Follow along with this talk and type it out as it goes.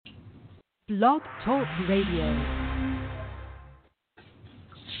Blog Talk Radio.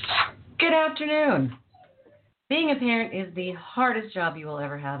 Good afternoon. Being a parent is the hardest job you will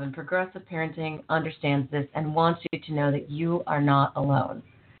ever have, and Progressive Parenting understands this and wants you to know that you are not alone.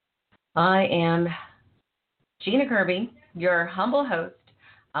 I am Gina Kirby, your humble host.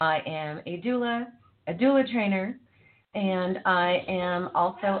 I am a doula trainer, and I am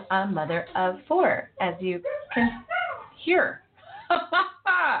also a mother of 4, as you can hear.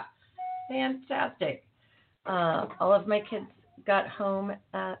 Fantastic. All of my kids got home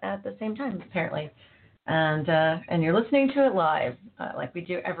at the same time, apparently. And you're listening to it live, like we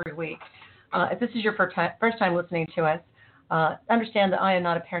do every week. If this is your first time listening to us, understand that I am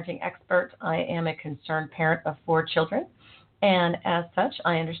not a parenting expert. I am a concerned parent of 4 children. And as such,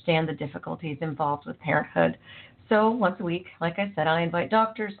 I understand the difficulties involved with parenthood. So once a week, like I said, I invite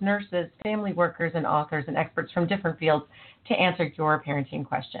doctors, nurses, family workers, and authors and experts from different fields to answer your parenting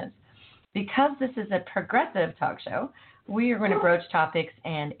questions. Because this is a progressive talk show, we are going to broach topics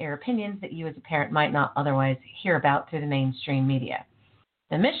and air opinions that you as a parent might not otherwise hear about through the mainstream media.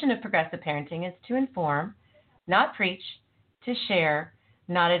 The mission of progressive parenting is to inform, not preach, to share,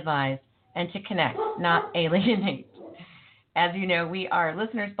 not advise, and to connect, not alienate. As you know, we are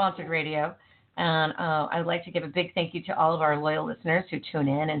listener-sponsored radio, and I'd like to give a big thank you to all of our loyal listeners who tune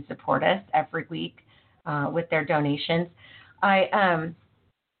in and support us every week with their donations.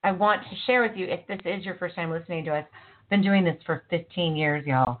 I want to share with you, if this is your first time listening to us, I've been doing this for 15 years,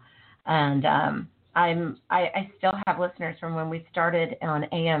 y'all, and I still have listeners from when we started on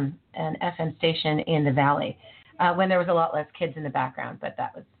AM and FM station in the Valley, when there was a lot less kids in the background, but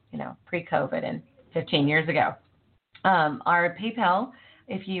that was, pre-COVID and 15 years ago. Our PayPal,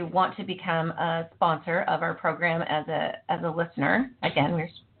 if you want to become a sponsor of our program as a listener, again, we're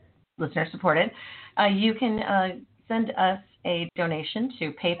listener supported, you can send us a donation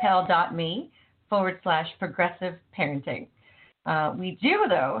to paypal.me/progressive parenting. We do,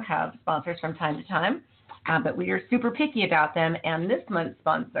 though, have sponsors from time to time, but we are super picky about them. And this month's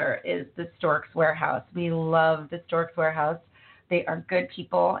sponsor is the Storks Warehouse. We love the Storks Warehouse. They are good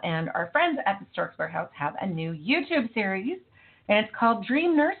people, and our friends at the Storks Warehouse have a new YouTube series, and it's called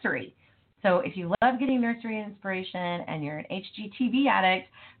Dream Nursery. So if you love getting nursery inspiration and you're an HGTV addict,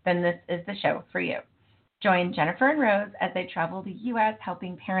 then this is the show for you. Join Jennifer and Rose as they travel the U.S.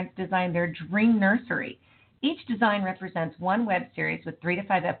 helping parents design their dream nursery. Each design represents one web series with 3 to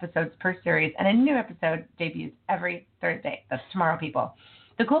 5 episodes per series, and a new episode debuts every Thursday. That's tomorrow, people.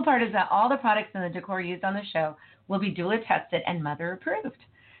 The cool part is that all the products and the decor used on the show will be doula tested and mother approved.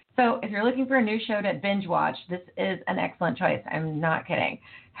 So if you're looking for a new show to binge watch, this is an excellent choice. I'm not kidding.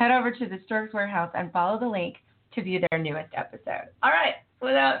 Head over to the Storks Warehouse and follow the link to view their newest episode. All right,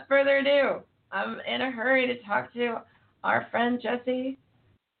 without further ado, I'm in a hurry to talk to our friend Jessie.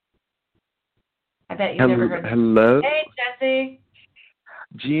 I bet you've never heard of Hello. Hey, Jessie.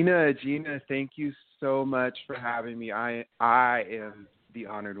 Gina, thank you so much for having me. I am the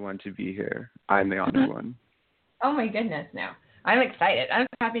honored one to be here. I'm the honored one. Oh, my goodness, no. I'm excited. I'm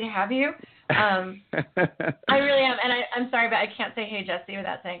happy to have you. I really am. And I'm sorry, but I can't say, hey, Jessie,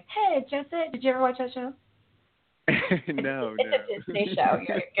 without saying, hey, Jessie. Did you ever watch that show? No. It's a Disney show.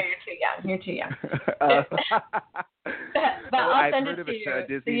 You're too young. But I'll send it to you so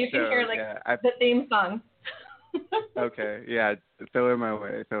you can hear the theme song. Okay, yeah, throw it my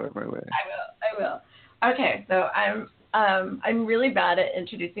way. I will. Okay, so I'm really bad at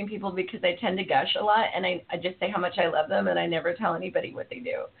introducing people because I tend to gush a lot, and I just say how much I love them, and I never tell anybody what they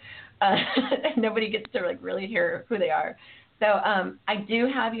do. Nobody gets to really hear who they are. So I do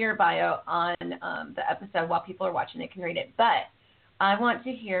have your bio on the episode while people are watching. They can read it. But I want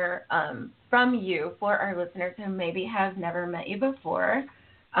to hear from you for our listeners who maybe have never met you before,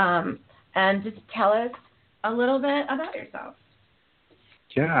 and just tell us a little bit about yourself.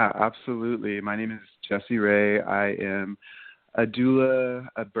 Yeah, absolutely. My name is Jessie Ray. I am a doula,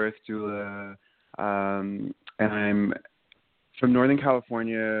 a birth doula, and I'm from Northern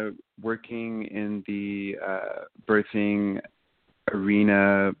California, working in the birthing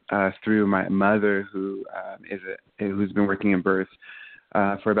arena through my mother, who's been working in birth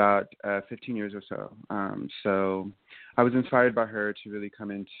for about 15 years or so. So I was inspired by her to really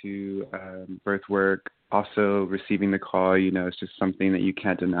come into birth work. Also receiving the call, it's just something that you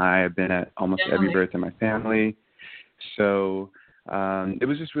can't deny. I've been at almost every birth in my family. So it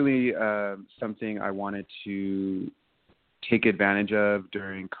was just really something I wanted to take advantage of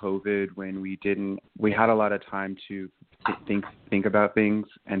during COVID when we had a lot of time to think about things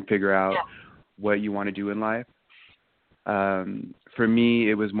and figure out what you want to do in life. for me,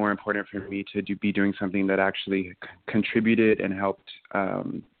 it was more important for me to be doing something that actually contributed and helped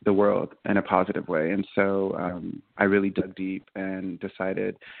the world in a positive way. And so I really dug deep and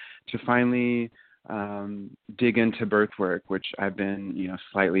decided to finally dig into birth work, which I've been,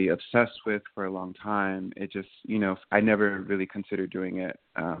 slightly obsessed with for a long time. It just, I never really considered doing it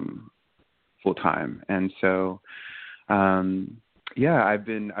full time. And so, I've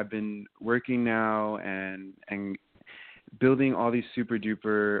been working now and building all these super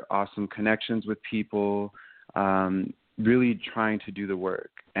duper awesome connections with people, really trying to do the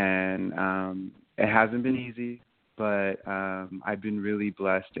work. And it hasn't been easy, but I've been really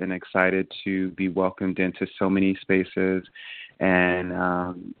blessed and excited to be welcomed into so many spaces and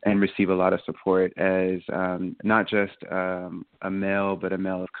receive a lot of support as not just a male, but a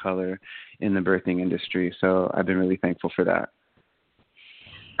male of color in the birthing industry. So I've been really thankful for that.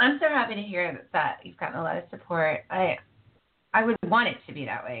 I'm so happy to hear that you've gotten a lot of support. I would want it to be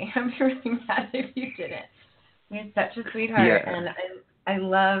that way. I'm really mad if you didn't. You're such a sweetheart, and I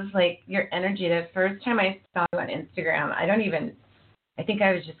love your energy. The first time I saw you on Instagram, I think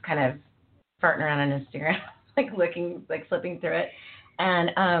I was just kind of farting around on Instagram, flipping through it,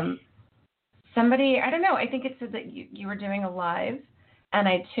 and somebody, I don't know, I think it said that you were doing a live, and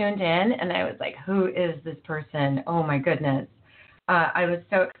I tuned in, and I was like, who is this person? Oh my goodness. I was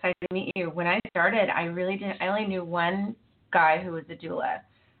so excited to meet you. When I started, I only knew one guy who was a doula,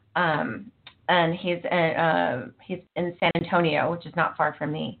 and he's in San Antonio, which is not far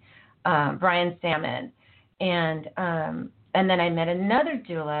from me, Brian Salmon, and then I met another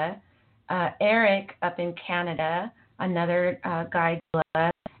doula, Eric, up in Canada, another guy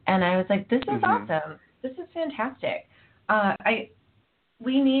doula, and I was like, this is awesome, this is fantastic.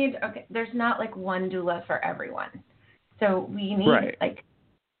 There's not one doula for everyone, so we need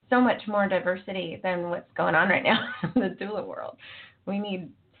so much more diversity than what's going on right now in the doula world. We need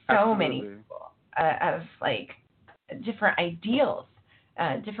so many people of different ideals,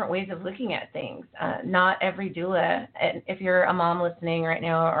 different ways of looking at things. Not every doula, and if you're a mom listening right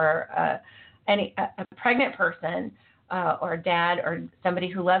now, or a pregnant person, or a dad, or somebody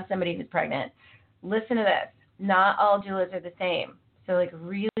who loves somebody who's pregnant, listen to this. Not all doulas are the same. So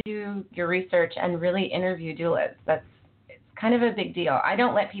really do your research and really interview doulas. It's kind of a big deal. I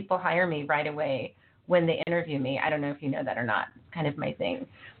don't let people hire me right away when they interview me. I don't know if you know that or not. It's kind of my thing.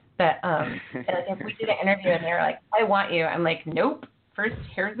 But if we did an interview and they were like, I want you, I'm like, nope. First,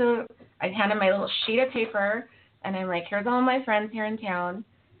 I handed my little sheet of paper, and I'm like, here's all my friends here in town.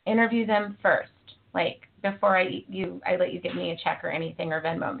 Interview them first. Before I let you give me a check or anything, or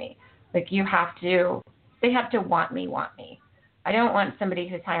Venmo me. They have to want me. I don't want somebody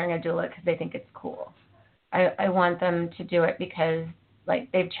who's hiring a doula because they think it's cool. I want them to do it because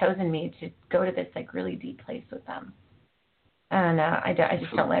they've chosen me to go to this really deep place with them. And I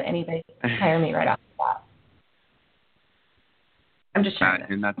just don't let anybody hire me right off the bat. I'm just trying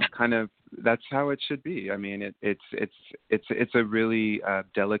to. And that's how it should be. I mean, it's a really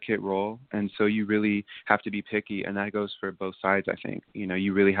delicate role, and so you really have to be picky, and that goes for both sides. I think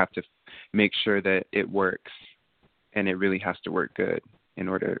you really have to make sure that it works, and it really has to work good in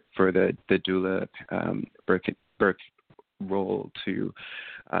order for the doula birth role to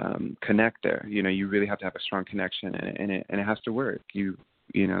connect there. You really have to have a strong connection, and it has to work.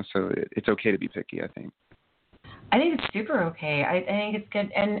 So it's okay to be picky, I think. I think it's super okay. I think it's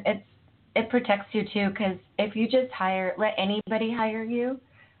good, and it protects you too, because if you just let anybody hire you,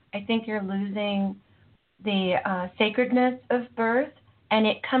 I think you're losing the sacredness of birth, and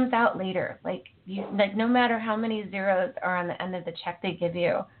it comes out later. No matter how many zeros are on the end of the check they give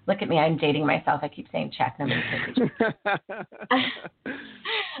you. Look at me, I'm dating myself. I keep saying check. Nobody pays check.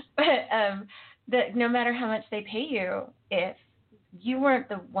 But no matter how much they pay you, if you weren't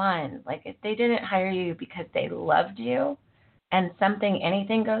the one, if they didn't hire you because they loved you, and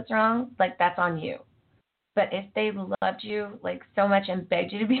anything goes wrong, that's on you. But if they loved you so much and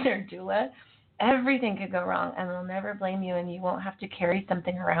begged you to be their doula, everything could go wrong, and they'll never blame you, and you won't have to carry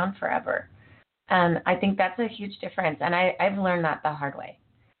something around forever. And I think that's a huge difference, and I've learned that the hard way.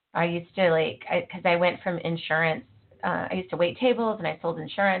 I used to because I went from insurance. I used to wait tables, and I sold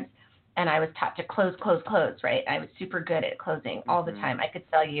insurance, and I was taught to close, right? I was super good at closing all the time. I could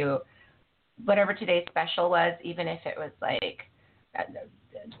sell you whatever today's special was, even if it was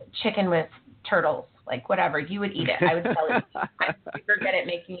chicken with turtles, whatever, you would eat it. I would sell it. I'm super good at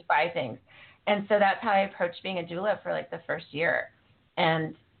making you buy things. And so that's how I approached being a doula for the first year.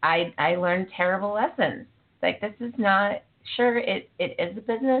 And I learned terrible lessons. This is not, sure, it is a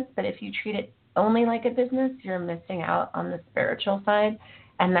business, but if you treat it only like a business, you're missing out on the spiritual side.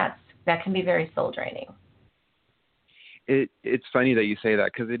 And that can be very soul draining. It's funny that you say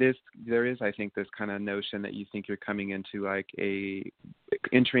that, because there is, I think, this kind of notion that you think you're coming into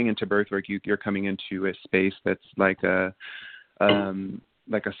entering into birth work, you're coming into a space that's like a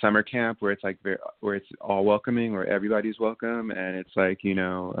summer camp where it's where it's all welcoming, where everybody's welcome, and it's like,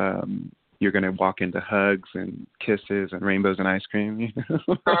 you're going to walk into hugs and kisses and rainbows and ice cream.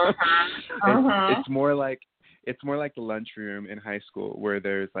 It's more like the lunchroom in high school, where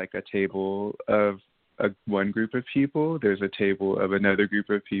there's like a table of one group of people, there's a table of another group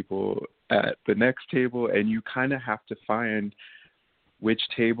of people at the next table, and you kind of have to find which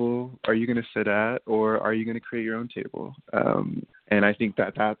table are you going to sit at, or are you going to create your own table? And I think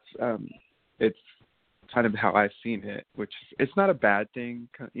that's it's kind of how I've seen it, which it's not a bad thing,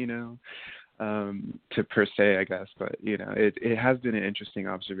 to per se, I guess, but it has been an interesting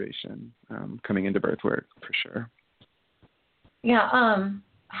observation coming into birth work, for sure. Yeah.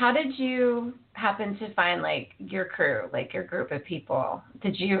 How did you happen to find your crew, your group of people?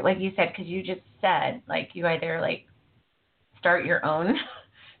 Did you, like you said, because you just said you either start your own?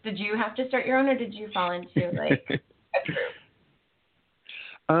 Did you have to start your own, or did you fall into a group?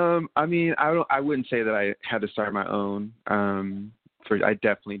 I mean, I wouldn't say that I had to start my own. I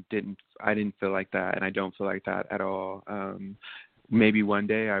definitely didn't. I didn't feel like that, and I don't feel like that at all. Maybe one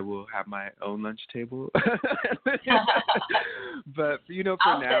day I will have my own lunch table. But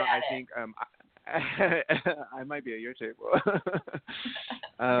for now, I think I might be at your table.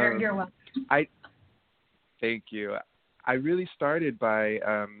 You're welcome. Thank you. I really started by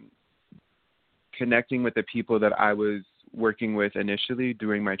connecting with the people that I was working with initially,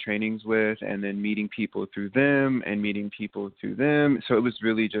 doing my trainings with, and then meeting people through them and meeting people through them. So it was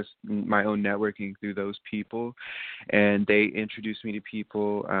really just my own networking through those people, and they introduced me to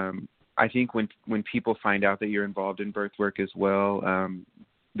people. I think when people find out that you're involved in birth work as well,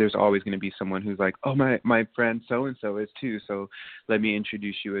 there's always going to be someone who's like, oh, my friend so-and-so is too, so let me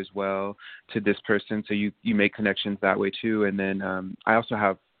introduce you as well to this person. So you make connections that way too. And then I also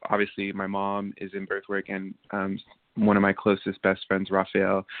have, obviously, my mom is in birth work, and one of my closest best friends,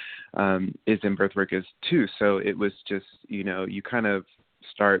 Raphael, is in birth work as too. So it was just, you kind of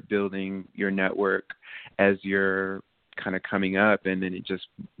start building your network as you're kind of coming up, and then it just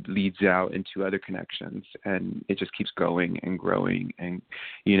leads out into other connections, and it just keeps going and growing. And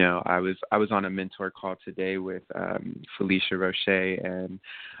I was on a mentor call today with Felicia Roche and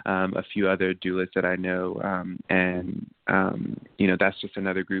a few other doulas that I know, and that's just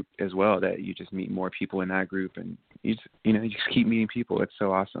another group as well, that you just meet more people in that group, and you just keep meeting people. It's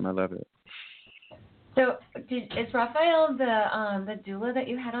so awesome. I love it. So is Raphael the doula that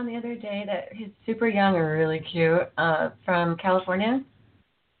you had on the other day, that he's super young and really cute, from California?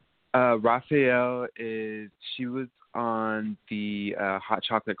 Raphael she was on the Hot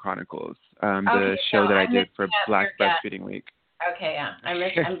Chocolate Chronicles, the show that I did for Black Breastfeeding Week. Okay, yeah. I'm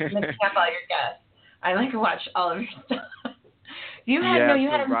mixing up all your guests. I watch all of your stuff. You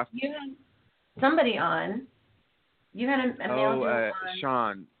had somebody on. You had a male doula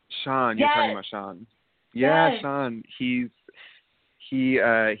on. Sean, yes. You're talking about Sean. Yeah, yes. Sean.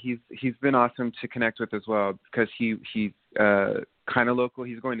 He's been awesome to connect with as well, because he's kind of local.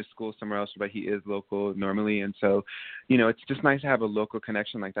 He's going to school somewhere else, but he is local normally, and so it's just nice to have a local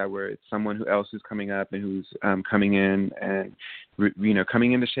connection like that, where it's someone else who's coming up and who's coming in and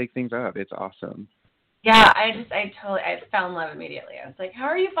coming in to shake things up. It's awesome. Yeah, I fell in love immediately. I was like, how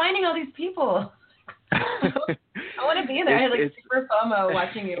are you finding all these people? I want to be there. I had super FOMO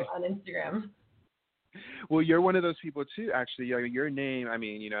watching you on Instagram. Well, you're one of those people too, actually. Your name, I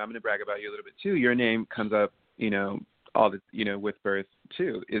mean, I'm going to brag about you a little bit too. Your name comes up, all the, with birth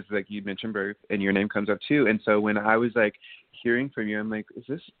too, is like you mentioned birth, and your name comes up too. And so when I was hearing from you, I'm like, is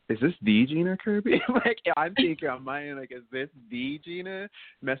this the Gina Kirby? I'm thinking on my end, is this the Gina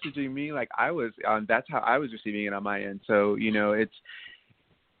messaging me? I was that's how I was receiving it on my end. So,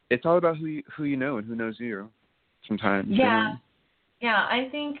 it's all about who you know and who knows you sometimes. Yeah. Yeah, I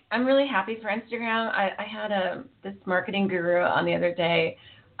think I'm really happy for Instagram. I had this marketing guru on the other day.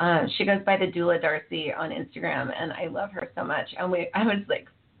 She goes by the Doula Darcy on Instagram, and I love her so much. And I was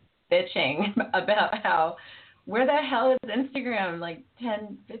bitching about how, where the hell is Instagram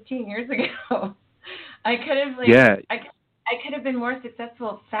 10, 15 years ago? I could have I could have been more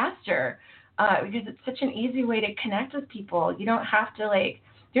successful faster, because it's such an easy way to connect with people. You don't have to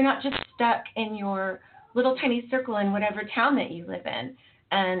you're not just stuck in your little tiny circle in whatever town that you live in,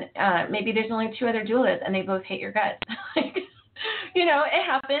 and maybe there's only 2 other doulas and they both hate your guts. It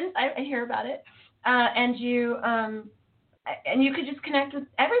happens. I hear about it, and you could just connect with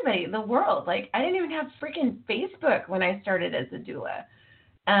everybody, the world. I didn't even have freaking Facebook when I started as a doula,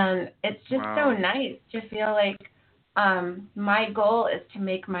 and it's just so nice to feel my goal is to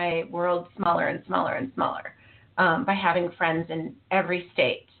make my world smaller and smaller and smaller by having friends in every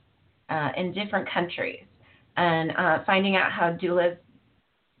state, in different countries, and finding out how doulas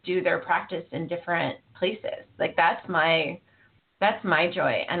do their practice in different places. Like that's my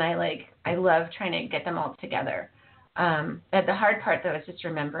joy, and I love trying to get them all together. But the hard part though is just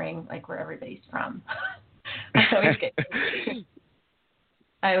remembering like where everybody's from. I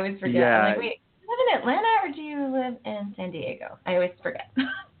always forget. Yeah. I'm like, wait, do you live in Atlanta or do you live in San Diego? I always forget.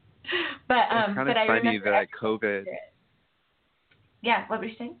 But it's kind of funny that COVID. Yeah, what were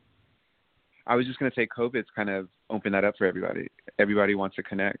you saying? I was just going to say COVID's kind of opened that up for everybody. Everybody wants to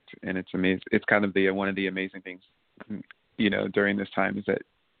connect, and it's amazing. It's kind of one of the amazing things, during this time is that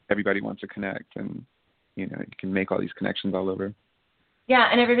everybody wants to connect, and you can make all these connections all over. Yeah,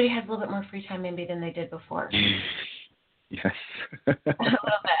 and everybody has a little bit more free time maybe than they did before. Yes. A little bit.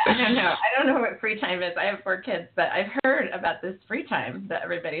 I don't know. I don't know what free time is. I have 4 kids, but I've heard about this free time that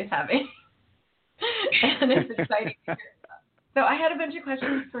everybody's having. And it's exciting to hear about. So I had a bunch of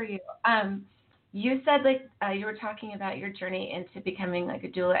questions for you. You said you were talking about your journey into becoming like a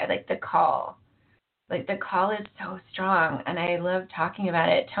doula, like the call. Like the call is so strong, and I love talking about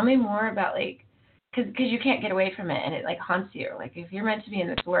it. Tell me more about because you can't get away from it, and it like haunts you. Like if you're meant to be in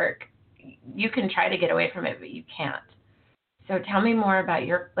this work, you can try to get away from it, but you can't. So tell me more about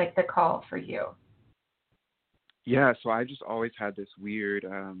your the call for you. Yeah, so I just always had this weird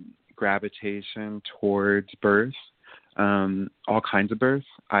gravitation towards birth, all kinds of birth.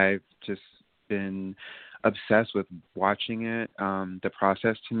 I've just been obsessed with watching it. The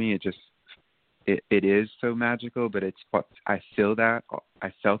process to me, it is so magical, but I felt that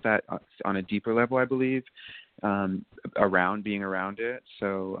on a deeper level, I believe, being around it.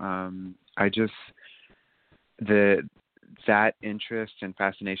 So that interest and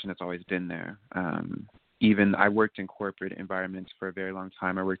fascination has always been there. Even I worked in corporate environments for a very long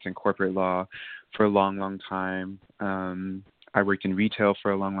time. I worked in corporate law for a long, long time. I worked in retail for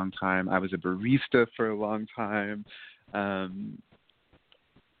a long, long time. I was a barista for a long time.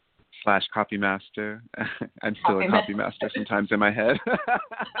 / copy master. I'm still a copy master sometimes in my head.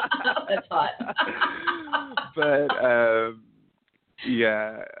 That's hot. But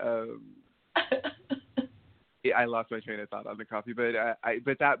yeah. I lost my train of thought on the coffee, but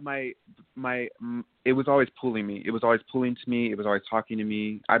it was always pulling me. It was always pulling to me. It was always talking to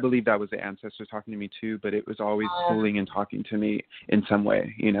me. I believe that was the ancestors talking to me too, but it was always pulling and talking to me in some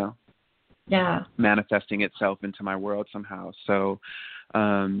way, Yeah. manifesting itself into my world somehow. So,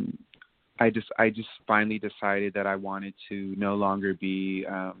 I just finally decided that I wanted to no longer be,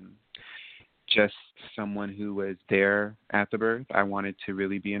 just someone who was there at the birth. I wanted to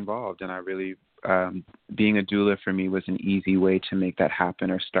really be involved, and I really, being a doula for me was an easy way to make that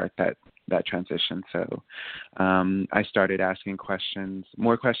happen or start that transition. So I started asking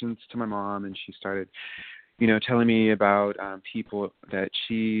more questions to my mom, and she started, telling me about people that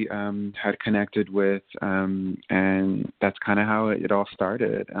she had connected with, and that's kind of how it all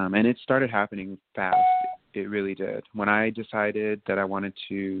started. And it started happening fast. It really did. When I decided that I wanted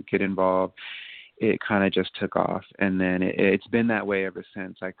to get involved, it kind of just took off. And then it's been that way ever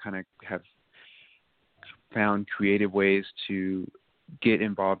since. I kind of have found creative ways to get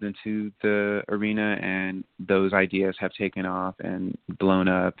involved into the arena, and those ideas have taken off and blown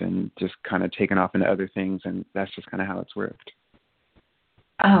up and just kind of taken off into other things, and that's just kind of how it's worked.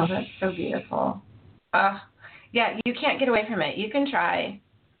 Oh, that's so beautiful. Yeah, you can't get away from it. You can try,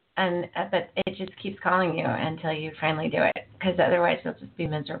 but it just keeps calling you until you finally do it, because otherwise you'll just be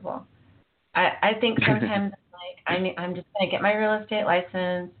miserable. I think sometimes I'm just going to get my real estate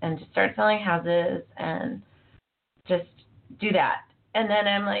license and just start selling houses and just do that. And then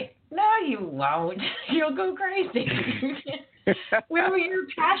I'm like, no, you won't. You'll go crazy. Where will your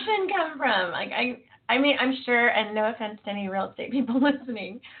passion come from? I mean, I'm sure, and no offense to any real estate people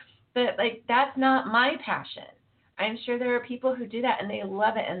listening, but that's not my passion. I'm sure there are people who do that and they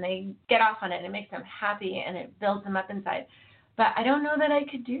love it and they get off on it and it makes them happy and it builds them up inside. But I don't know that I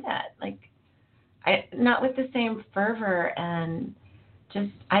could do that. Not with the same fervor, and just,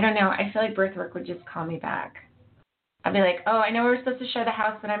 I don't know. I feel like birth work would just call me back. I'd be like, oh, I know we're supposed to show the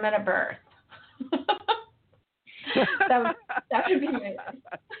house, but I'm at a birth. that would be amazing.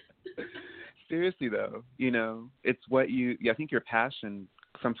 Seriously, though, it's what I think your passion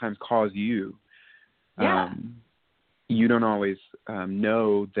sometimes calls you. Yeah. You don't always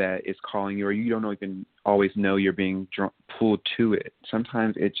know that it's calling you, or you don't even always know you're being pulled to it.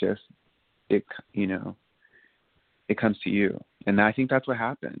 Sometimes it comes to you. And I think that's what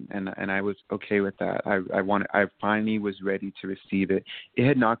happened. And I was okay with that. I finally was ready to receive it. It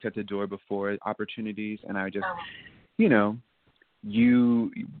had knocked at the door before, opportunities, and I just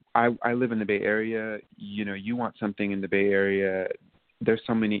I live in the Bay Area. You want something in the Bay Area. There's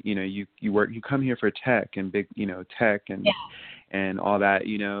so many. You come here for tech and big, tech and all that.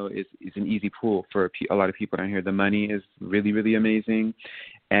 Is an easy pool for a lot of people down here. The money is really, really amazing,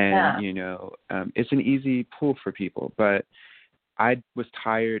 and it's an easy pool for people. But I was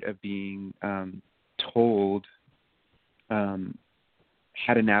tired of being told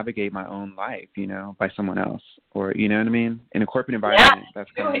how to navigate my own life, by someone else, or you know what I mean. In a corporate environment,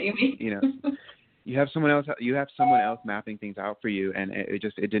 that's kind of, what you mean. You have someone else mapping things out for you, and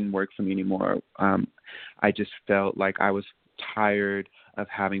it didn't work for me anymore. I just felt like I was tired of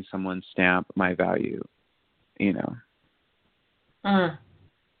having someone stamp my value, And I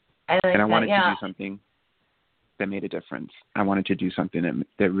wanted to do something that made a difference. I wanted to do something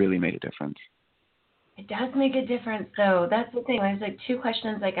that really made a difference. It does make a difference, though. That's the thing. There's like two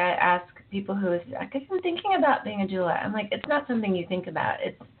questions I ask people who is, I guess I'm thinking about being a doula. I'm like, it's not something you think about.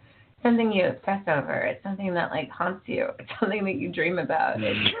 It's something you obsess over. It's something that like haunts you. It's something that you dream about.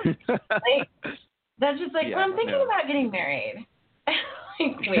 It's like, that's just like, well, I'm thinking about getting married.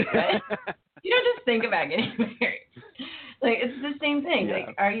 Like, wait, what? You don't just think about getting married. Like, it's the same thing. Yeah.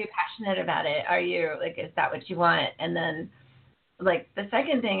 Like, are you passionate about it? Are you, like, is that what you want? And then, like, the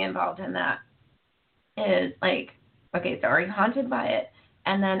second thing involved in that is, like, okay, so are you haunted by it?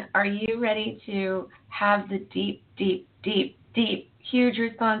 And then are you ready to have the deep, deep, deep, deep, huge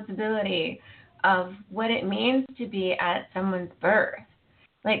responsibility of what it means to be at someone's birth?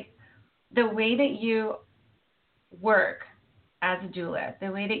 Like, the way that you work as a doula,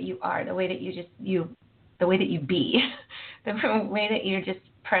 the way that you are, the way that the way that you be, the way that you're just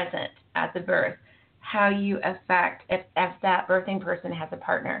present at the birth, how you affect, if that birthing person has a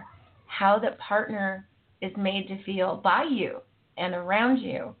partner, how the partner is made to feel by you and around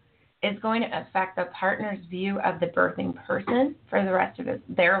you is going to affect the partner's view of the birthing person for the rest of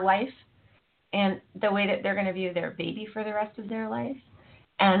their life, and the way that they're going to view their baby for the rest of their life.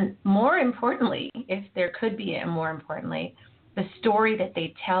 And more importantly, if there could be, and more importantly, the story that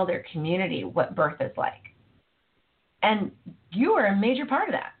they tell their community what birth is like. And you are a major part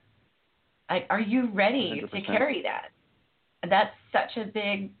of that. Like, are you ready 100%. To carry that? That's such a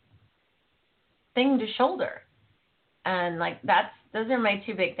big thing to shoulder. And like, those are my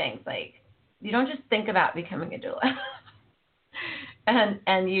two big things. Like, you don't just think about becoming a doula.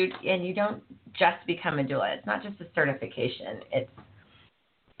 and you don't just become a doula. It's not just a certification. It's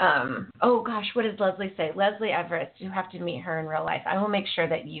oh gosh, what does Leslie say? Leslie Everest, you have to meet her in real life. I will make sure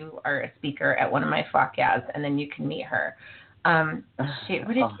that you are a speaker at one of my FOCAs, and then you can meet her. What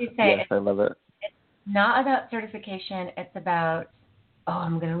did she say? Yes, I love it. It's not about certification. It's about,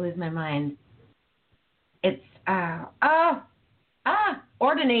 I'm going to lose my mind. It's,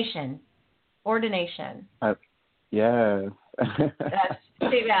 ordination. Ordination. Yes. That's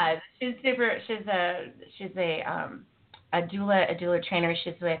too bad. She's a doula trainer.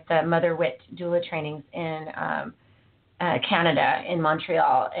 She's with the Mother Wit doula trainings in Canada, in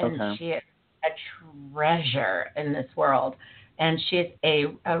Montreal, and She is a treasure in this world. And she's a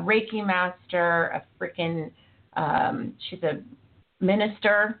Reiki master, she's a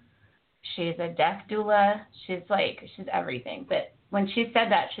minister, she's a death doula, she's everything. But when she said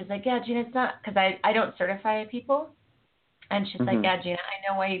that, she's like, yeah, Gina, it's not, because I don't certify people. And she's like, yeah, Gina, I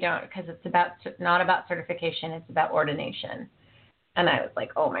know why you don't, because it's not about certification, it's about ordination. And I was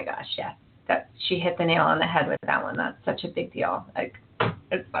like, oh my gosh, yes, she hit the nail on the head with that one. That's such a big deal. Like,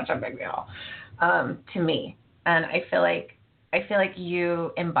 it's such a big deal to me. And I feel like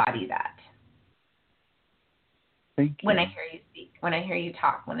you embody that. Thank you. When I hear you speak, when I hear you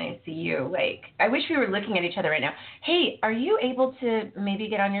talk, when I see you, like, I wish we were looking at each other right now. Hey, are you able to maybe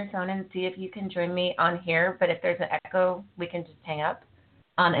get on your phone and see if you can join me on here? But if there's an echo, we can just hang up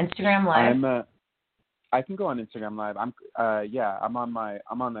on Instagram Live. I can go on Instagram Live. I'm on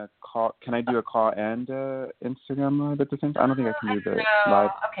the call. Can I do a call and Instagram Live at the same time? I don't think I can do the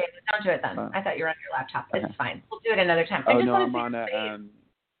live. Okay, don't do it then. I thought you were on your laptop. Okay. It's fine. We'll do it another time. I'm on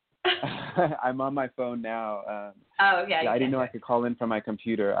I'm on my phone now. I didn't know I could call in from my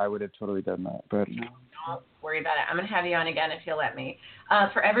computer. I would have totally done that, but no. Don't worry about it. I'm going to have you on again if you'll let me.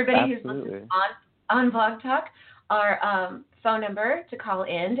 For everybody who's listening on Blog Talk, our phone number to call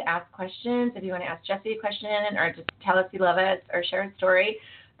in to ask questions, if you want to ask Jessie a question or just tell us you love us or share a story,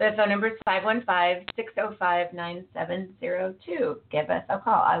 the phone number is 515-605-9702. Give us a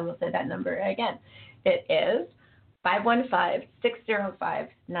call. I will say that number again. It is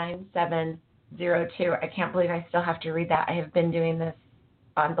 515-605-9702. I can't believe I still have to read that. I have been doing this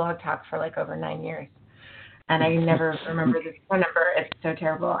on Blog Talk for like over 9 years. and I never remember the phone number. It's so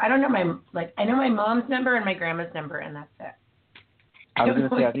terrible. I don't know I know my mom's number and my grandma's number, and that's it. I was going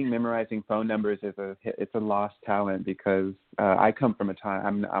to say, I think memorizing phone numbers it's a lost talent because I come from a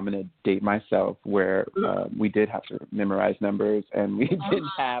time, I'm going to date myself, where we did have to memorize numbers and we didn't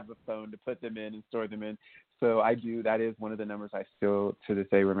have a phone to put them in and store them in. So that is one of the numbers I still to this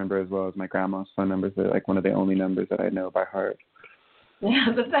day remember, as well as my grandma's phone numbers. They're like one of the only numbers that I know by heart.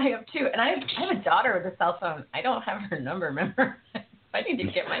 Yeah, that's I have too. And I have a daughter with a cell phone. I don't have her number memorized. I need to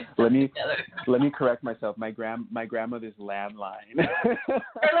get my stuff together. Let me correct myself. My grandmother's landline. Her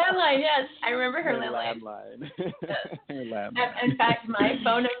landline, yes. I remember her landline. Yes. Her landline. In fact, my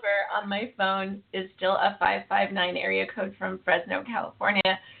phone number on my phone is still a 559 area code from Fresno,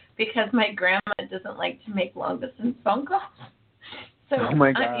 California, because my grandma doesn't like to make long distance phone calls. So oh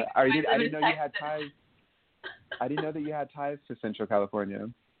my God! I didn't know you had ties. I didn't know that you had ties to Central California.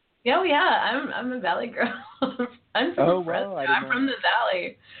 Oh yeah, I'm a Valley girl. I'm from Fresno. I'm from the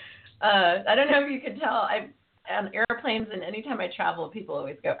Valley. I don't know if you could tell. On airplanes and anytime I travel, people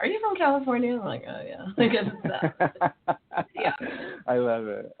always go, "Are you from California?" I'm like, "Oh yeah." I guess it's that. Yeah. I love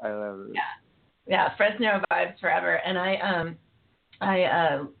it. Yeah. Fresno vibes forever. And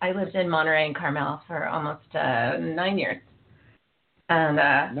I lived in Monterey and Carmel for almost 9 years. And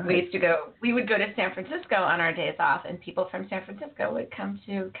nice. we would go to San Francisco on our days off, and people from San Francisco would come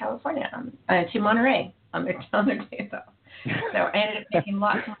to California, to Monterey on their days off. So I ended up making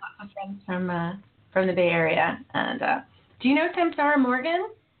lots and lots of friends from the Bay Area. And do you know Samsara Morgan?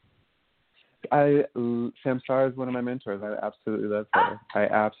 Samsara is one of my mentors. I absolutely love her. I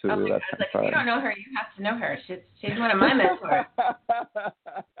absolutely love Samsara. Like, if you don't know her, you have to know her. She's one of my mentors.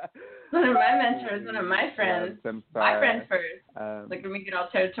 One of my mentors, one of my friends. My friend first. Let me get all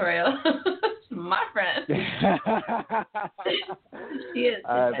territorial. My friend. She is.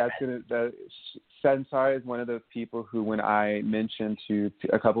 Samsara is one of those people who, when I mentioned to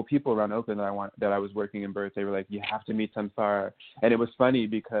a couple people around Oakland that I was working in birth, they were like, "You have to meet Samsara." And it was funny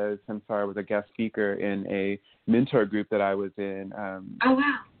because Samsara was a guest speaker in a mentor group that I was in. Oh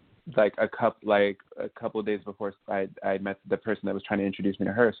wow! Like a couple of days before I met the person that was trying to introduce me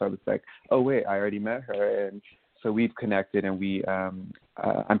to her. So I was like, "Oh wait, I already met her." And so we've connected, and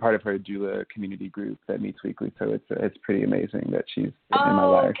I'm part of her doula community group that meets weekly. So it's pretty amazing that she's in my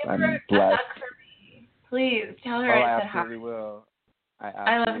life. I'm blessed. Please tell her I said hi. I absolutely will.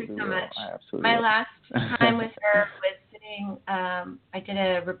 I love her so much. My last time with her was sitting. I did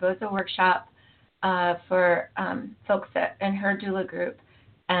a Rebozo workshop for folks in her doula group,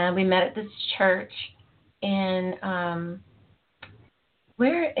 and we met at this church in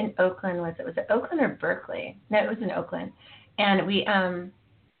where in Oakland was it? Was it Oakland or Berkeley? No, it was in Oakland, and we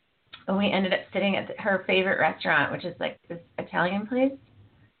ended up sitting at her favorite restaurant, which is like this Italian place.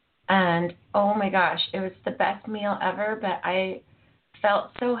 And oh my gosh, it was the best meal ever, but I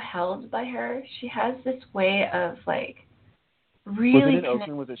felt so held by her. She has this way of like really. Was it in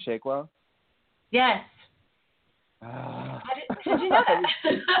Oakland? Was it Shakewell? Yes. How did you know that?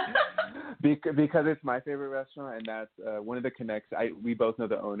 Because it's my favorite restaurant, and that's one of the connects. We both know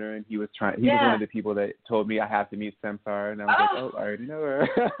the owner, and he was one of the people that told me I have to meet Samsara, and I was like, "Oh, I already know her."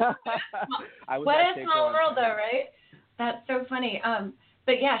 What a small world, though, right? That's so funny.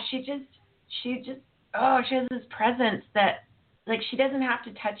 But yeah, she has this presence that, like, she doesn't have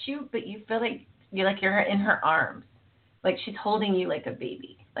to touch you, but you feel like you're in her arms, like she's holding you like a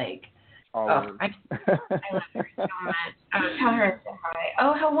baby. Like, I love her so much. Tell her to say hi.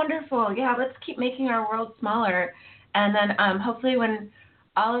 Oh, how wonderful! Yeah, let's keep making our world smaller, and then hopefully when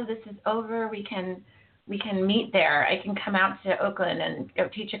all of this is over, we can meet there. I can come out to Oakland and go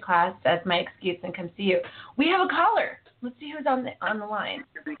teach a class as my excuse and come see you. We have a caller. Let's see who's on the line.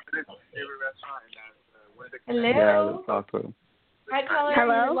 Hello. Yeah, that's awesome. Hi, caller.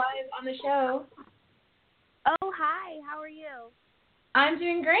 Hello. You're live on the show. Oh, hi. How are you? I'm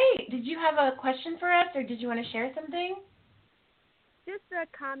doing great. Did you have a question for us, or did you want to share something? Just a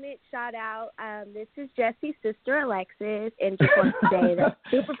comment, shout out. This is Jessie's sister, Alexis, and just want to say that I'm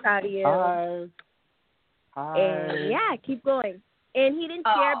super proud of you. Hi. And yeah, keep going. And he didn't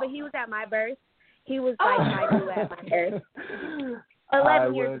share, but he was at my birth. He was like my doula at my birth.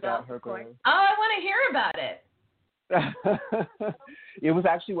 11 years ago, of course. Oh, I want to hear about it. It was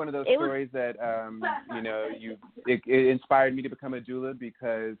actually one of those stories that, it inspired me to become a doula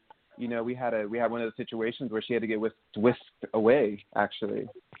because, we had one of those situations where she had to get whisked away, actually,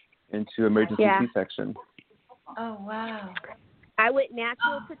 into emergency C-section. Oh, wow. I went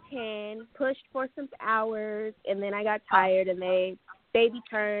natural to 10, pushed for some hours, and then I got tired, and baby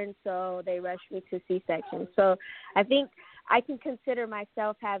turned, so they rushed me to C-section. So I think I can consider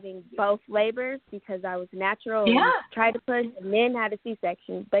myself having both labors because I was natural and tried to push and then had a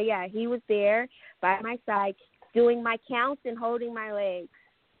C-section. But, yeah, he was there by my side doing my counts and holding my legs.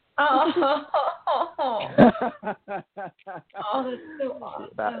 Oh, that's so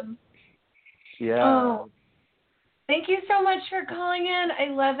awesome. Oh. Thank you so much for calling in. I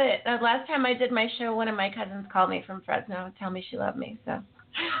love it. Last time I did my show, one of my cousins called me from Fresno to tell me she loved me. So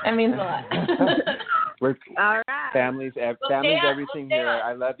that means a lot. We're all right. Family's everything here.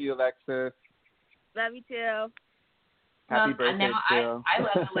 I love you, Alexis. Love you too. Happy birthday, Phil. I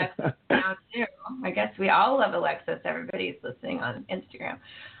love Alexis now too. I guess we all love Alexis. Everybody's listening on Instagram.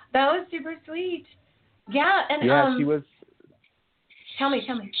 That was super sweet. Yeah, and she was. Tell me.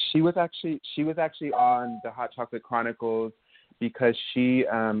 She was actually on the Hot Chocolate Chronicles because she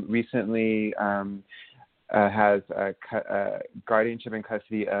recently has guardianship and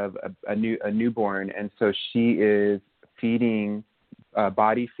custody of a newborn, and so she is feeding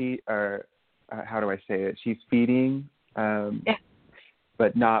body feed, or how do I say it? She's feeding,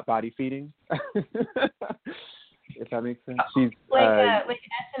 but not body feeding. If that makes sense. She's like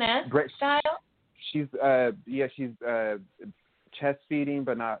SNS style. She's chest feeding,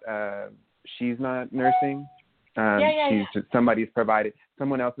 but not. She's not nursing. Someone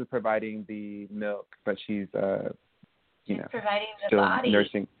else is providing the milk, but she's providing the still body.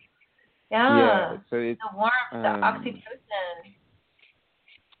 Nursing. Yeah. So it's the warmth, the oxytocin.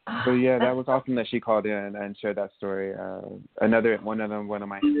 So that was awesome that she called in and shared that story. One of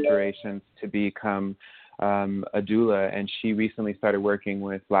my inspirations to become a doula, and she recently started working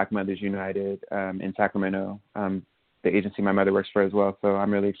with Black Mothers United in Sacramento, the agency my mother works for as well. So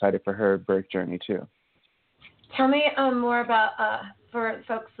I'm really excited for her birth journey too. Tell me more about, for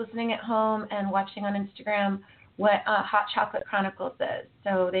folks listening at home and watching on Instagram, what Hot Chocolate Chronicles is,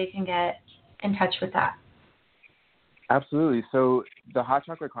 so they can get in touch with that. Absolutely. So the Hot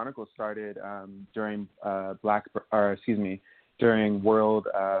Chocolate Chronicles started during during World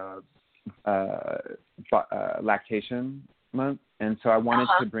Lactation Month, and so I wanted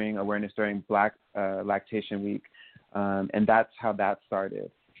to bring awareness during Black Lactation Week, and that's how that started.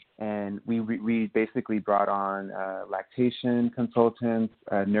 And we basically brought on lactation consultants,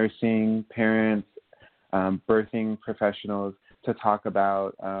 nursing, parents, birthing professionals to talk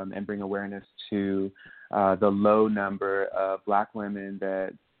about and bring awareness to the low number of Black women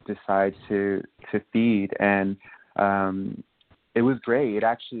that decide to feed. And it was great. It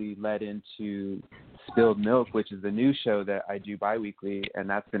actually led into Spilled Milk, which is the new show that I do biweekly, and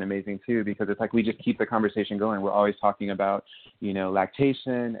that's been amazing too, because it's like we just keep the conversation going. We're always talking about,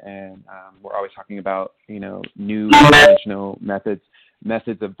 lactation, and we're always talking about, new conventional methods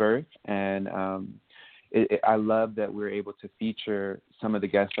of birth. And I love that we're able to feature some of the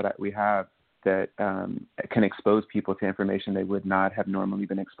guests that we have that can expose people to information they would not have normally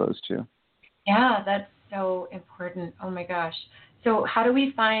been exposed to. Yeah, that's so important. Oh my gosh. So how do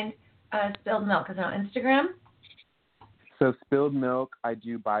we find Spilled Milk? Is it on Instagram? So Spilled Milk, I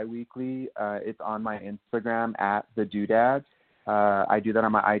do bi-weekly. It's on my Instagram at the Doudad. I do that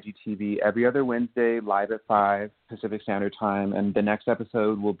on my IGTV every other Wednesday, live at 5 Pacific Standard Time. And the next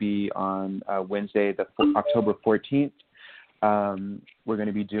episode will be on Wednesday, October 14th. We're going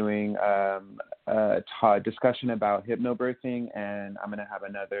to be doing a discussion about hypnobirthing, and I'm going to have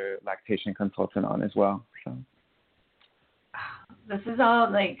another lactation consultant on as well. So. This is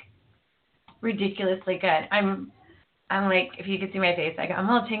all like ridiculously good. I'm like, if you could see my face, I'm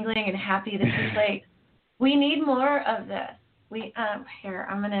all tingling and happy. This is like, we need more of this. Here,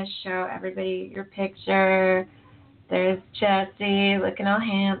 I'm going to show everybody your picture. There's Jessie looking all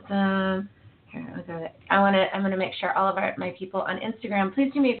handsome. Here, I'm gonna make sure all of my people on Instagram,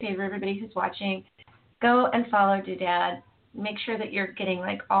 please do me a favor, everybody who's watching, go and follow Doudad. Make sure that you're getting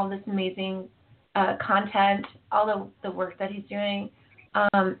like all this amazing content, all the work that he's doing,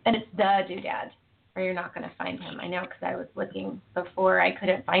 and it's the Doudad, or you're not gonna find him. I know, because I was looking before, I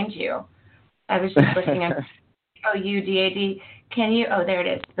couldn't find you. I was just looking at Doudad. Can you? Oh, there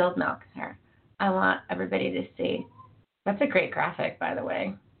it is. Spilled Milk. Here. I want everybody to see. That's a great graphic, by the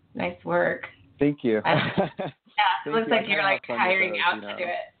way. Nice work. Thank you. It looks like you're like hiring out to do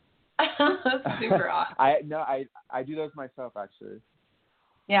it. That's super awesome. I do those myself, actually.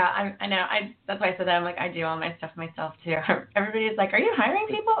 Yeah, I know. That's why I said that. I'm like, I do all my stuff myself too. Everybody's like, are you hiring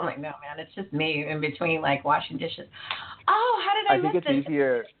people? I'm like, no, man, it's just me in between like washing dishes. Oh, how did I miss think it's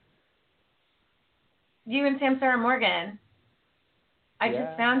easier. You and Samsara Morgan. I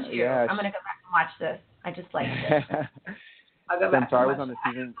just found you. Yeah, I'm gonna go back and watch this. I just liked it. I'll go back. Samsara was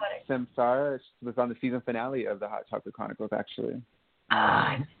on the season finale of the Hot Chocolate Chronicles, actually.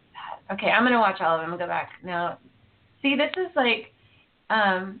 Okay, I'm gonna watch all of them. I'll go back now. See, this is like,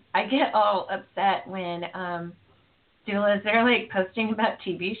 I get all upset when doulas, they're like posting about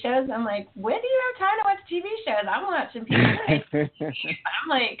TV shows. I'm like, when do you have time to watch TV shows? I'm watching people. I'm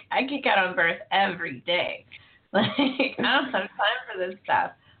like, I geek out on birth every day. Like, I don't have time for this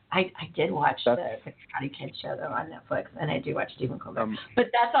stuff. I did watch the Karate Kid show, though, on Netflix, and I do watch Stephen Colbert. But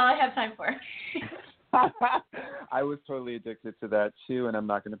that's all I have time for. I was totally addicted to that, too, and I'm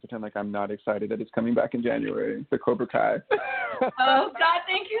not going to pretend like I'm not excited that it's coming back in January, the Cobra Kai. Oh, God,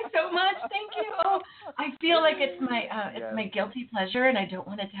 thank you so much. Thank you. Oh, I feel like it's my guilty pleasure, and I don't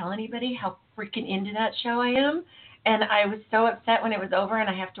want to tell anybody how freaking into that show I am. And I was so upset when it was over, and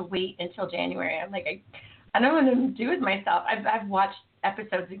I have to wait until January. I'm like, I don't know what to do with myself. I've watched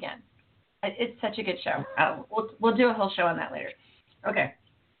episodes again. It's such a good show. We'll do a whole show on that later. Okay.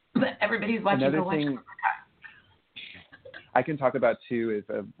 But everybody's watching. Another thing I can talk about, too,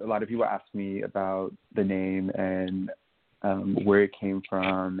 is a lot of people ask me about the name and where it came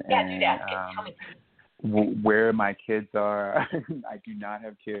from and where my kids are. I do not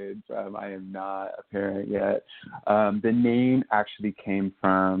have kids. I am not a parent yet. The name actually came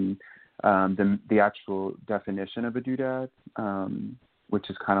from the actual definition of a doodad, which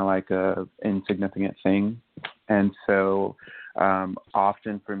is kind of like a insignificant thing. And so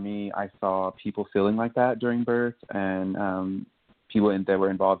often for me, I saw people feeling like that during birth and people that were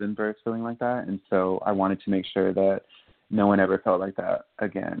involved in birth feeling like that. And so I wanted to make sure that no one ever felt like that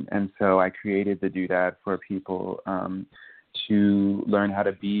again. And so I created the doodad for people to learn how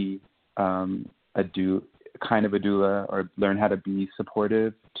to be kind of a doula, or learn how to be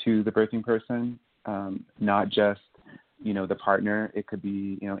supportive to the birthing person, not just, the partner. It could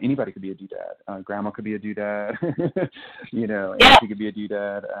be, anybody could be a doodad. Grandma could be a doodad, auntie could be a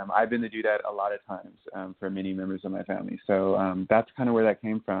doodad. I've been the doodad a lot of times for many members of my family. So that's kind of where that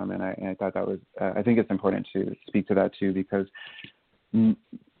came from. And I thought that was, I think it's important to speak to that too, because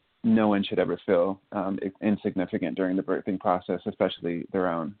no one should ever feel insignificant during the birthing process, especially their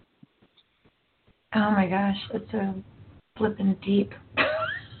own. Oh my gosh, it's so flippin' deep.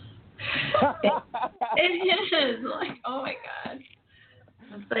 It is like, oh my God.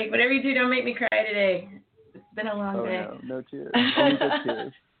 It's like, whatever you do, don't make me cry today. It's been a long day. No tears. Only good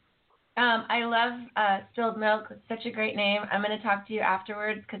tears. I love Spilled Milk. It's such a great name. I'm going to talk to you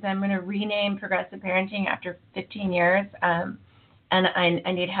afterwards because I'm going to rename Progressive Parenting after 15 years. And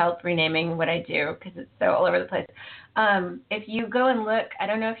I need help renaming what I do because it's so all over the place. If you go and look, I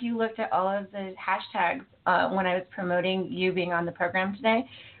don't know if you looked at all of the hashtags when I was promoting you being on the program today.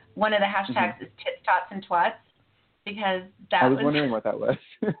 One of the hashtags is tits, tots, and twats, because I was wondering what that was.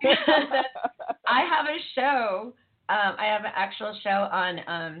 I have a show. I have an actual show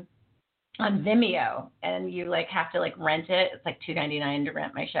on Vimeo, and you have to rent it. It's like $2.99 to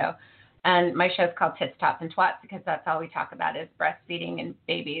rent my show. And my show's called Tits, Tots, and Twats because that's all we talk about is breastfeeding and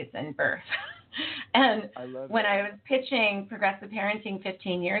babies and birth. And when I was pitching progressive parenting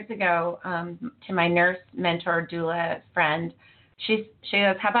 15 years ago to my nurse, mentor, doula friend, she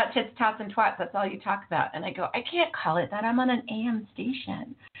goes, how about Tits, Tots, and Twats? That's all you talk about. And I go, I can't call it that. I'm on an AM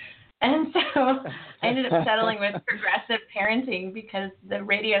station. And so I ended up settling with progressive parenting because the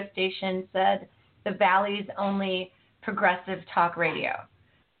radio station said the Valley's only progressive talk radio.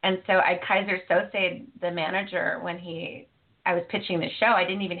 And so Kaiser Sose, the manager, when I was pitching the show, I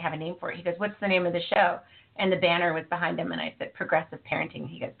didn't even have a name for it. He goes, what's the name of the show? And the banner was behind him, and I said, Progressive Parenting.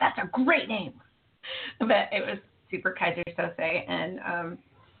 He goes, that's a great name. But it was super Kaiser Sose. And,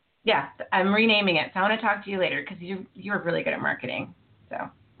 I'm renaming it. So I want to talk to you later because you're really good at marketing. So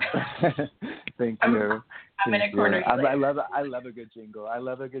Thank you. I'm in a corner. I love a good jingle. I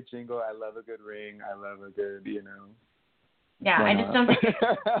love a good jingle. I love a good ring. I love a good, Yeah, I just don't think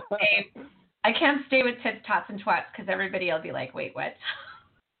I can't stay with Tits, Tots, and Twats because everybody will be like, wait, what?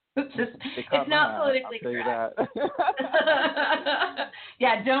 It's not politically correct.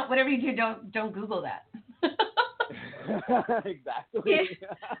 Yeah, whatever you do, don't Google that. Exactly.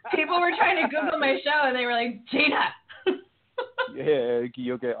 People were trying to Google my show and they were like, Gina. Yeah,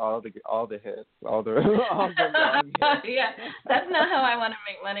 you'll get all the hits, all the wrong hits. Yeah, that's not how I want to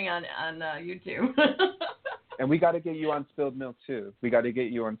make money on YouTube. And we got to get you on Spilled Milk too. We got to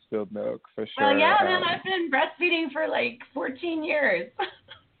get you on Spilled Milk for sure. Well, yeah, man, I've been breastfeeding for 14 years.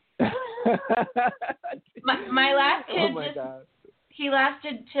 my last kid he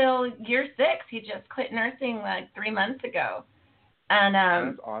lasted till year 6. He just quit nursing 3 months ago. And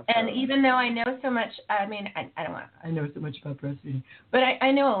that's awesome. And even though I know so much, I know so much about breastfeeding, but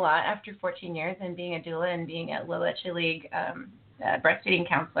I know a lot after 14 years and being a doula and being a La Leche League breastfeeding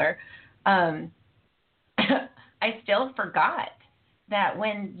counselor. I still forgot that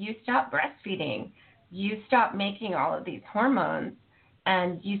when you stop breastfeeding, you stop making all of these hormones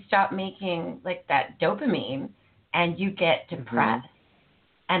and you stop making like that dopamine and you get depressed.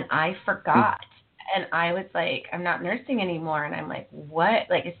 And I forgot. And I was like, I'm not nursing anymore. And I'm like, what?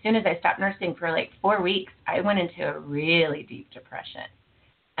 Like, as soon as I stopped nursing for like 4 weeks, I went into a really deep depression.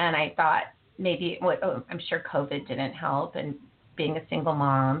 And I thought maybe, I'm sure COVID didn't help and being a single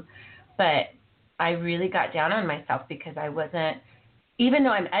mom. But I really got down on myself because I wasn't, even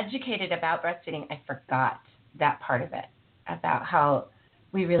though I'm educated about breastfeeding, I forgot that part of it, about how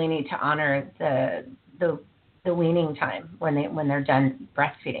we really need to honor the weaning time when they're done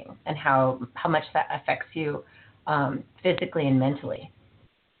breastfeeding, and how much that affects you physically and mentally.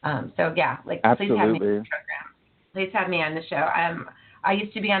 So yeah, like Absolutely. Please have me on the program. Please have me on the show. I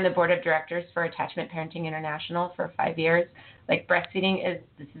used to be on the board of directors for Attachment Parenting International for 5 years. Like breastfeeding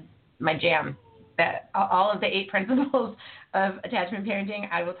this is my jam. That all of the 8 principles of attachment parenting,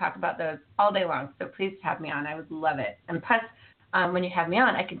 I will talk about those all day long. So please have me on. I would love it. And plus, when you have me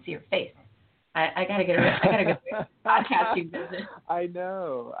on, I can see your face. I gotta get a podcasting business. I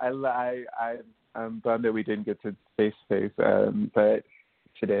know. I'm bummed that we didn't get to face but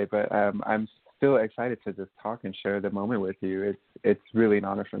today. But I'm still excited to just talk and share the moment with you. It's really an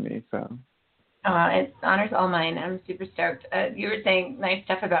honor for me. So. It's honor's all mine. I'm super stoked. You were saying nice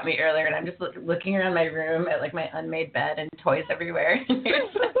stuff about me earlier, and I'm just looking around my room at like my unmade bed and toys everywhere.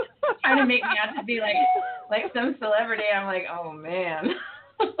 Trying to make me out to be like some celebrity. I'm like, oh man.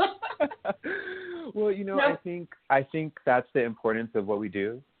 Well, no. I think that's the importance of what we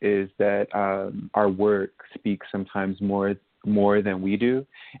do, is that our work speaks sometimes more than we do.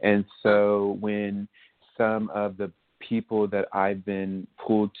 And so when some of the people that I've been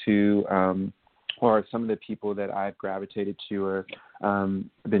pulled to, or some of the people that I've gravitated to or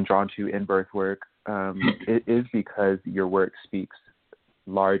been drawn to in birth work, it is because your work speaks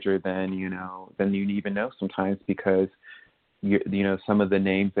larger than you even know sometimes, because some of the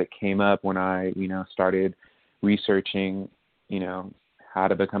names that came up when I started researching how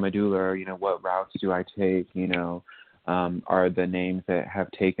to become a doula, or what routes do I take, are the names that have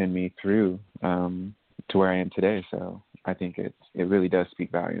taken me through to where I am today. So I think it really does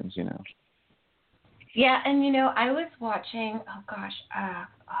speak volumes. Yeah, and I was watching. Oh gosh,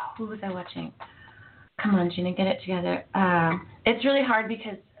 who was I watching? Come on, Gina, get it together. It's really hard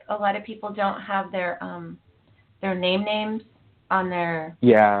because a lot of people don't have their names on their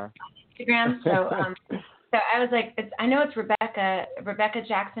Instagram. So so I was like, I know it's Rebecca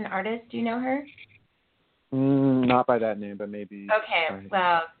Jackson, artist. Do you know her? Not by that name, but maybe. Okay,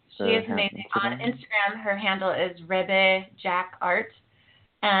 well, she is amazing. On Instagram, her handle is Rebe Jack Art.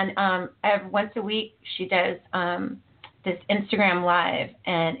 And once a week, she does this Instagram Live,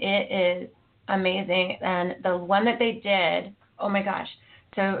 and it is amazing. And the one that they did, oh my gosh.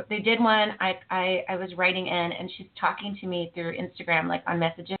 So they did one, I was writing in, and she's talking to me through Instagram, like on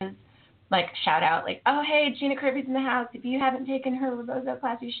messages, like shout out, like, oh, hey, Gina Kirby's in the house. If you haven't taken her Rosa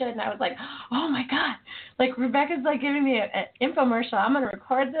class, you should. And I was like, oh my God, like Rebecca's like giving me an infomercial. I'm going to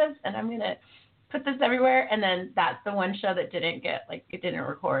record this, and I'm going to put this everywhere. And then that's the one show that didn't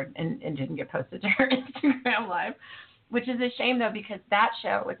record and didn't get posted to her Instagram Live, which is a shame though, because that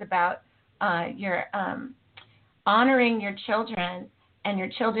show was about your honoring your children and your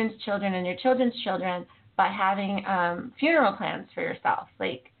children's children and your children's children by having funeral plans for yourself,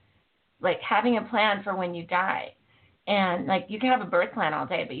 like having a plan for when you die. And like you can have a birth plan all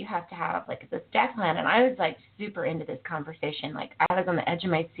day, but you have to have like this death plan. And I was like super into this conversation. Like I was on the edge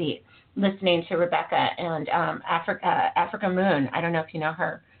of my seat listening to Rebecca and Africa Moon. I don't know if you know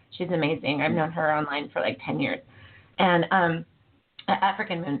her. She's amazing. I've known her online for like 10 years. And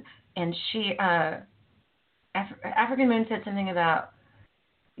African Moon. And she, African Moon said something about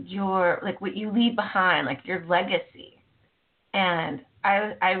like what you leave behind, like your legacy. And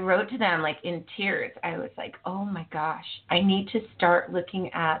I wrote to them like in tears. I was like, oh my gosh, I need to start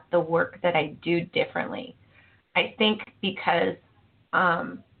looking at the work that I do differently. I think because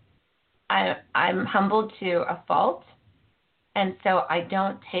I'm humbled to a fault, and so I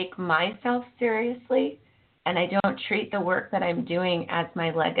don't take myself seriously, and I don't treat the work that I'm doing as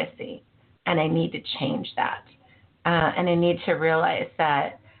my legacy, and I need to change that. And I need to realize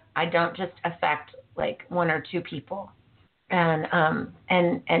that I don't just affect like 1 or 2 people.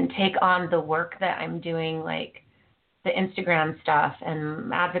 And take on the work that I'm doing, like the Instagram stuff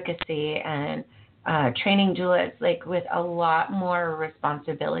and advocacy and training doulas, like with a lot more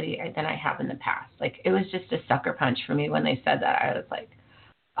responsibility than I have in the past. Like it was just a sucker punch for me when they said that. I was like,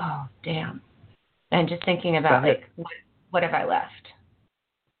 oh damn. And just thinking about like what have I left?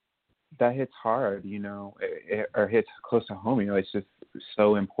 That hits hard, or hits close to home. It's just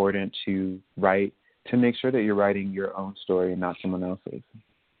so important to write to make sure that you're writing your own story and not someone else's.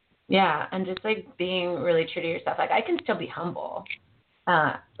 Yeah, and just like being really true to yourself. Like I can still be humble,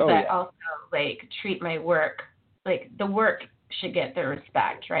 but also like treat my work like the work should get the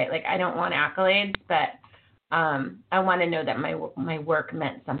respect, right? Like I don't want accolades, but I want to know that my work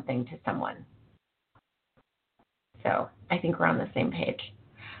meant something to someone. So I think we're on the same page.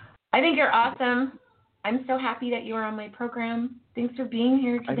 I think you're awesome. I'm so happy that you were on my program. Thanks for being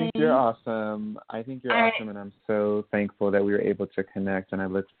here today. I think you're awesome. Awesome, and I'm so thankful that we were able to connect, and I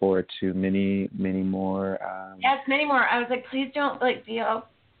look forward to many, many more. Yes, many more. I was like, please don't like be all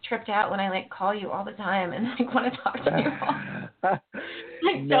tripped out when I like call you all the time and like want to talk to you all.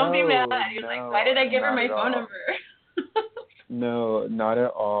 Like, don't be mad. You're like, why did I give her my phone number? No, not at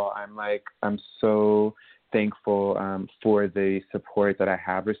all. I'm so thankful for the support that I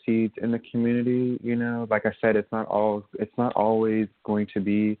have received in the community. You know, like I said, it's not always going to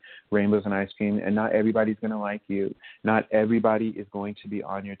be rainbows and ice cream, and not everybody's going to like you. Not everybody is going to be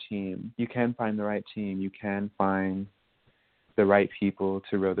on your team. You can find the right team. You can find the right people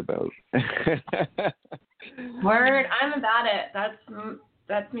to row the boat. Word, I'm about it.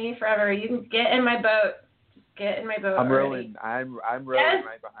 That's me forever. You can get in my boat. Get in my boat. I'm already. rowing. I'm rowing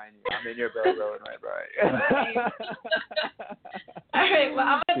right behind you. I'm in your boat rowing right by. All right. Well,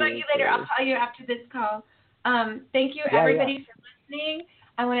 I'm gonna bug you later. I'll call you after this call. Thank you everybody for listening.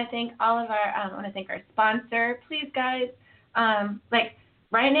 I want to thank our sponsor. Please, guys, like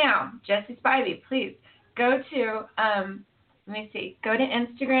right now, Jessie Spivey. Please go to go to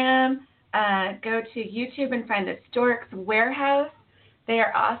Instagram, go to YouTube, and find the Storks Warehouse. They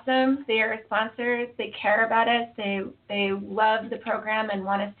are awesome. They are sponsors. They care about us. They love the program and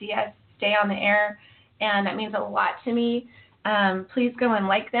want to see us stay on the air, and that means a lot to me. Please go and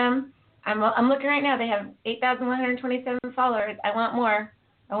like them. I'm looking right now. They have 8,127 followers. I want more.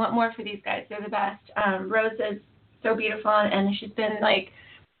 I want more for these guys. They're the best. Rose is so beautiful, and she's been like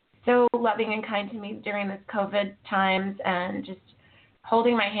so loving and kind to me during this COVID times, and just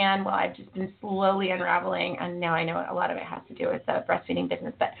holding my hand while I've just been slowly unraveling, and now I know a lot of it has to do with the breastfeeding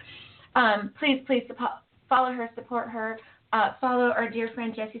business. But please follow her, support her. Follow our dear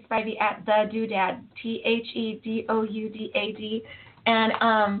friend Jessie Spivey at the Doudad, TheDoudad, and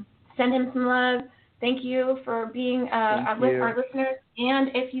send him some love. Thank you for being our listeners.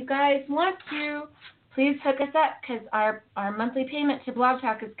 And if you guys want to, please hook us up, because our monthly payment to Blog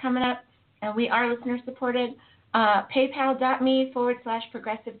Talk is coming up, and we are listener supported.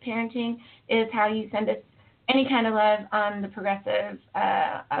 PayPal.me/progressive parenting is how you send us any kind of love on the progressive,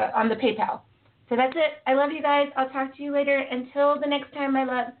 on the PayPal. So that's it. I love you guys. I'll talk to you later. Until the next time, my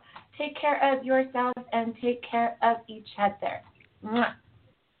loves, take care of yourselves and take care of each other. Mwah.